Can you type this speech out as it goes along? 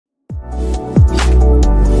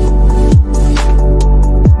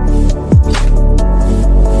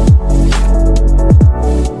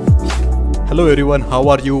Hello everyone, how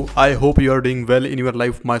are you? I hope you are doing well in your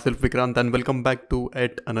life. Myself Vikrant and welcome back to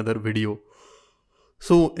yet another video.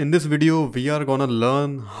 So in this video we are gonna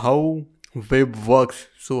learn how web works.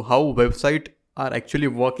 So how website are actually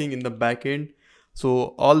working in the backend.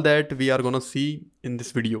 So all that we are gonna see in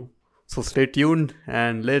this video. So stay tuned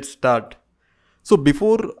and let's start. So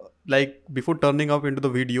before turning up into the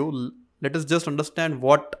video, let us just understand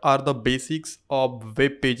what are the basics of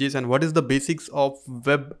web pages and what is the basics of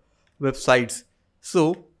websites.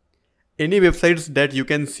 So any websites that you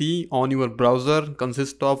can see on your browser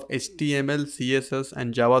consist of HTML, CSS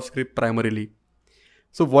and JavaScript primarily.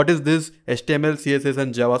 So what is this HTML, CSS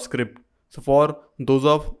and JavaScript? So for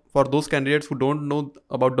those candidates who don't know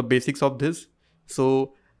about the basics of this,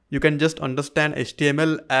 so you can just understand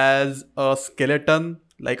HTML as a skeleton,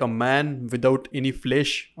 like a man without any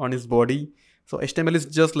flesh on his body. So HTML is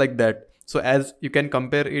just like that. So as you can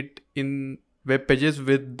compare it in web pages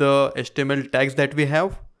with the HTML tags that we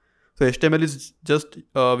have. So HTML is just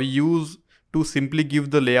we use to simply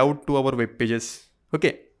give the layout to our web pages.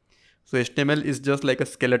 Okay. So HTML is just like a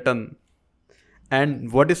skeleton.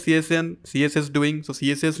 And what is CSS doing? So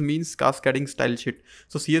CSS means cascading style sheet.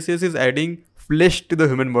 So CSS is adding flesh to the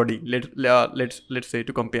human body. Let's say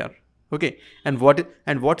to compare. Okay. And what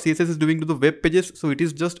CSS is doing to the web pages? So it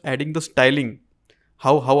is just adding the styling.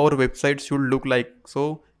 How our website should look like.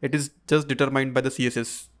 So it is just determined by the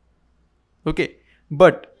CSS. Okay.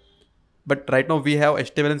 But right now we have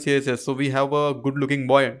HTML and CSS. So we have a good looking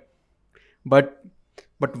boy. But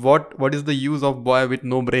what is the use of boy with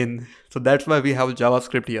no brain? So that's why we have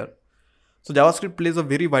JavaScript here. So JavaScript plays a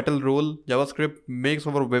very vital role. JavaScript makes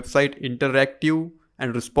our website interactive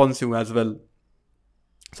and responsive as well.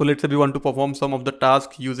 So let's say we want to perform some of the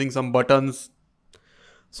tasks using some buttons.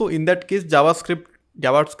 So in that case, JavaScript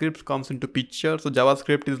comes into picture. So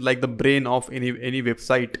JavaScript is like the brain of any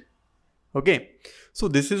website. Okay. So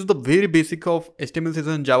this is the very basic of HTML, CSS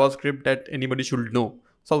and JavaScript that anybody should know.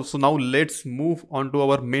 So now let's move on to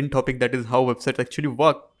our main topic, that is how websites actually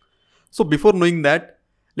work. So before knowing that,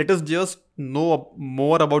 let us just know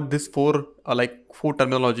more about this four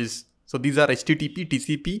terminologies. So these are HTTP,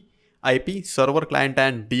 TCP, IP, server, client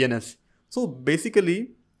and DNS. So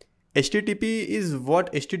basically HTTP is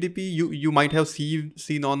what you might have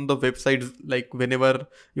seen on the websites, like whenever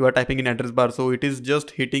you are typing in address bar. So it is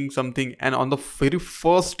just hitting something, and on the very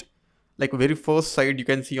first side you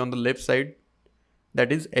can see on the left side,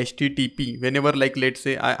 that is HTTP. Whenever let's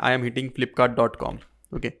say I am hitting flipkart.com.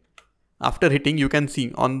 Okay. After hitting, you can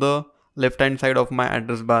see on the left hand side of my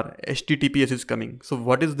address bar, HTTPS is coming. So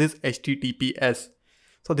what is this HTTPS?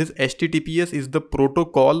 So this HTTPS is the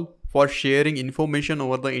protocol for sharing information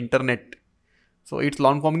over the internet. So it's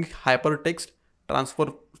long form hypertext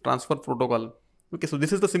transfer protocol. Okay, so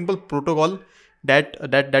this is the simple protocol that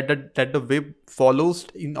the web follows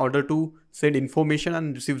in order to send information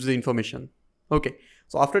and receives the information. Okay,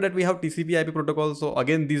 so after that we have TCP IP protocol. So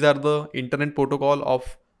again, these are the internet protocol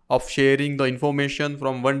of sharing the information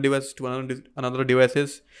from one device to another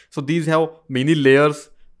devices. So these have many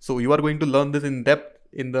layers. So you are going to learn this in depth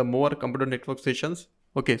in the more computer network sessions.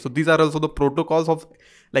 Okay, so these are also the protocols of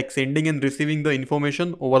sending and receiving the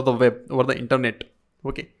information over the web, over the internet.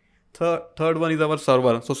 Okay, third one is our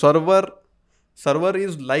server. So server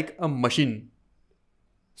is like a machine.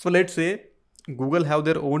 So let's say Google have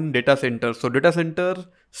their own data centers. So data centers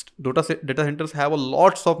have a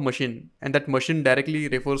lots of machine, and that machine directly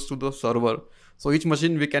refers to the server. So each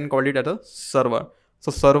machine we can call it as a server.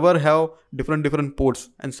 So server have different ports,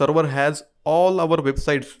 and server has all our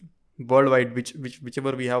websites worldwide,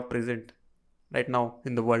 whichever we have present right now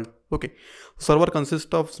in the world. Okay, server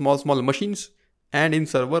consists of small machines, and in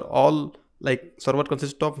server server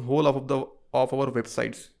consists of whole of our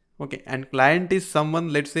websites. Okay, and client is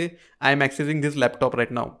someone, let's say I am accessing this laptop right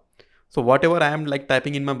now. So whatever I am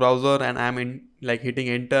typing in my browser and I am hitting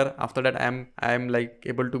enter, after that I am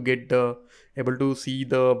able to see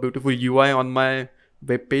the beautiful UI on my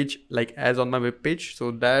web page, as on my web page.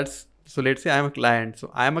 So let's say I am a client. So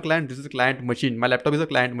I am a client. This is a client machine. My laptop is a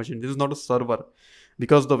client machine. This is not a server,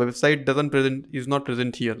 because the website is not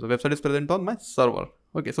present here. The website is present on my server.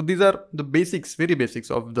 Okay, so these are the very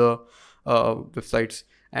basics of the websites.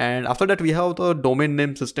 And after that we have the domain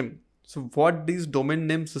name system. So what this domain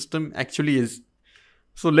name system actually is?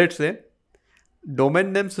 So let's say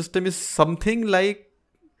domain name system is something like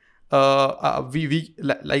as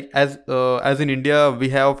in India we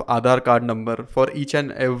have Aadhaar card number for each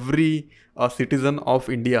and every citizen of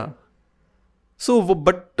India. So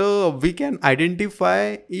but we can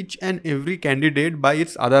identify each and every candidate by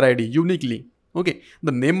its Aadhaar ID uniquely. Okay,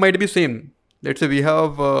 the name might be same. Let's say we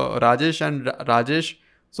have Rajesh, and Rajesh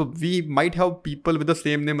So we might have people with the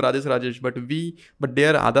same name Rajesh, but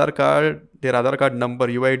their Aadhaar card number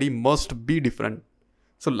UID must be different.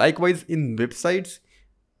 So likewise in websites,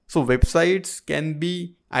 so websites can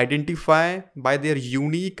be identified by their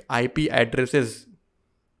unique IP addresses.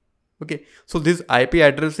 Okay, so these IP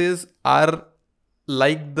addresses are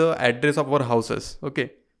like the address of our houses.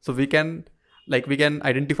 Okay, so we can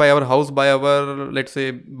identify our house by our, let's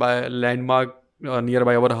say, by landmark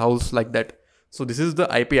nearby our house, like that. So this is the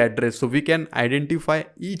IP address. So we can identify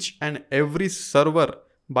each and every server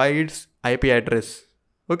by its IP address.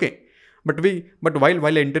 Okay, but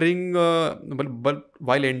while entering but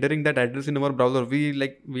while entering that address in our browser,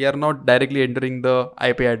 we are not directly entering the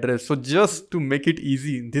IP address. So just to make it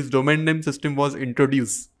easy, this domain name system was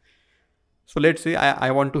introduced. So let's say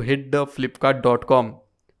I want to hit the flipkart.com.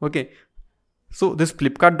 Okay, so this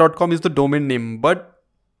flipkart.com is the domain name, but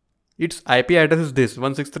its IP address is this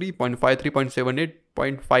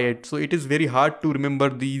 163.53.78.58. So it is very hard to remember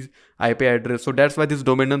these IP address. So that's why this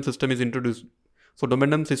domain name system is introduced. So domain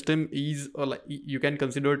name system is, you can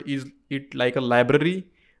consider it like a library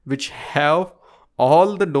which have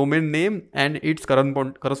all the domain name and its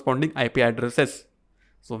corresponding IP addresses.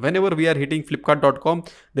 So whenever we are hitting flipkart.com,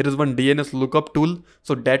 there is one DNS lookup tool.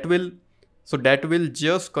 So that will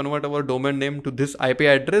just convert our domain name to this IP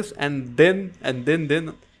address, and then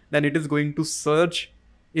it is going to search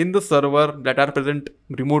in the server that are present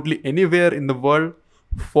remotely anywhere in the world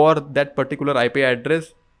for that particular IP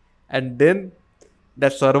address, and then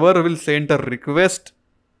that server will send a request,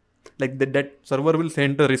 like that server will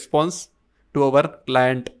send a response to our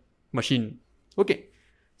client machine. Okay,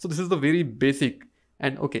 so this is the very basic.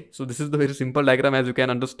 And okay, so this is the very simple diagram, as you can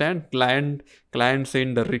understand. Client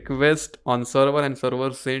send the request on server, and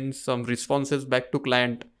server sends some responses back to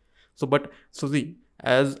client. So see,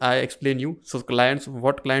 as I explain you, so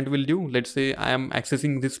what client will do, let's say I am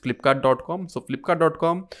accessing this flipkart.com. So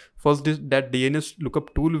flipkart.com, first that DNS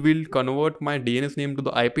lookup tool will convert my DNS name to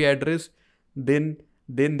the IP address. Then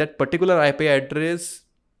that particular IP address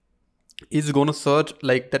is gonna search,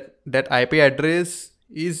 like that IP address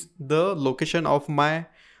is the location of my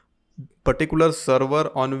particular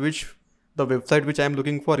server on which the website which I am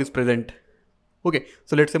looking for is present. Okay,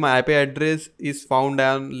 so let's say my IP address is found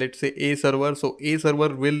on, let's say, A server. So A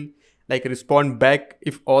server will respond back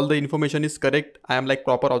if all the information is correct. I am like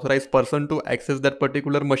proper authorized person to access that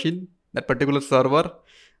particular machine, that particular server.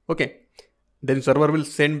 Okay, then server will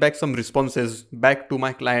send back some responses back to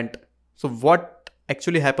my client. So what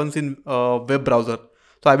actually happens in web browser?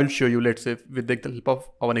 So I will show you, let's say, with the help of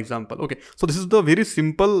our example. Okay, so this is the very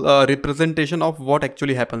simple representation of what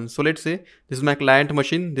actually happens. So let's say this is my client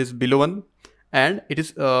machine, this below one, and it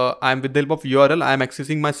is I am with the help of URL, I am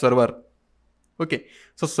accessing my server. Okay,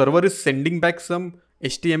 so server is sending back some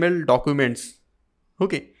HTML documents.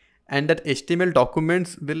 Okay, and that HTML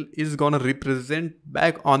documents is gonna represent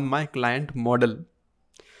back on my client model.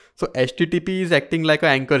 So HTTP is acting like an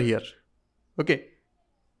anchor here. Okay,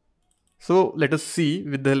 so let us see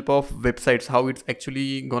with the help of websites how it's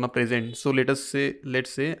actually gonna present. So let's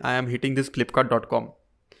say I am hitting this flipkart.com.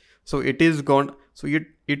 So it is gone. So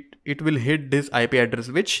it will hit this IP address,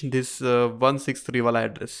 which this 163 wala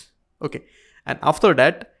address. Okay, and after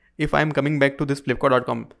that, if I am coming back to this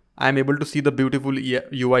flipkart.com, I am able to see the beautiful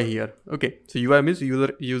UI here. Okay, so UI means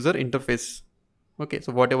user interface. Okay,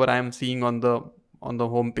 so whatever I am seeing on the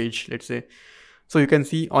home page, let's say. So you can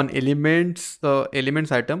see on elements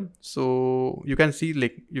item. So you can see,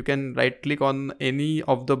 you can right click on any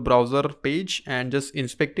of the browser page and just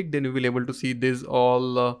inspect it. Then you will able to see this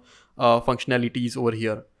all functionalities over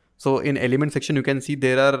here. So in element section, you can see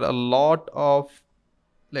there are a lot of,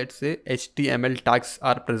 let's say, HTML tags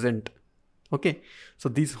are present. Okay, so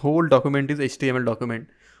this whole document is HTML document.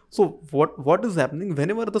 So what is happening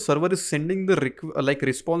whenever the server is sending the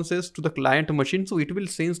responses to the client machine? So it will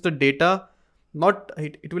sense the data.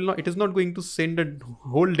 It is not going to send the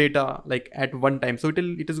whole data at one time. So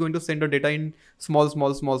it is going to send the data in small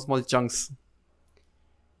chunks.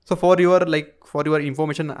 So for your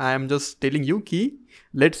information, I am just telling you key.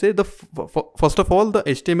 Let's say first of all, the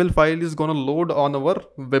HTML file is gonna load on our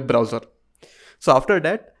web browser. So after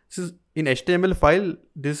that, in HTML file,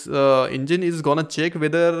 this engine is gonna check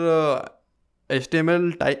whether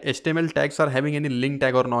HTML tags are having any link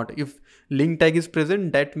tag or not. If link tag is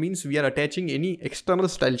present, that means we are attaching any external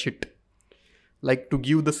style sheet, like to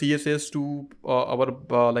give the CSS to our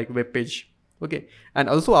web page. Okay, and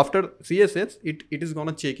also after CSS, it is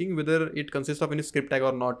gonna checking whether it consists of any script tag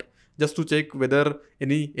or not, just to check whether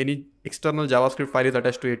any external JavaScript file is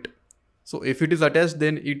attached to it. So if it is attached,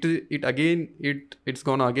 then it's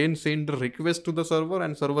gonna again send the request to the server,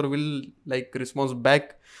 and server will like response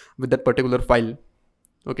back with that particular file.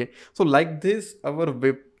 Okay, so like this our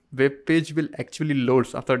web page will actually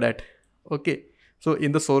loads after that. Okay, so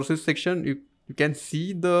in the sources section you can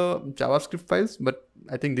see the JavaScript files, but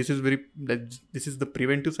I think this is this is the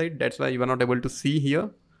preventive side, that's why you are not able to see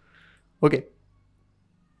here. Okay,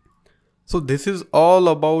 so this is all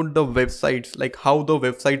about the websites, like how the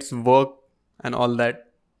websites work and all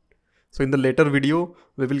that. So in the later video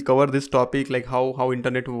we will cover this topic, like how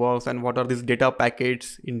internet works and what are these data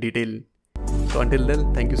packets in detail. So until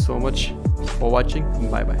then, thank you so much for watching.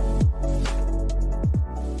 Bye bye.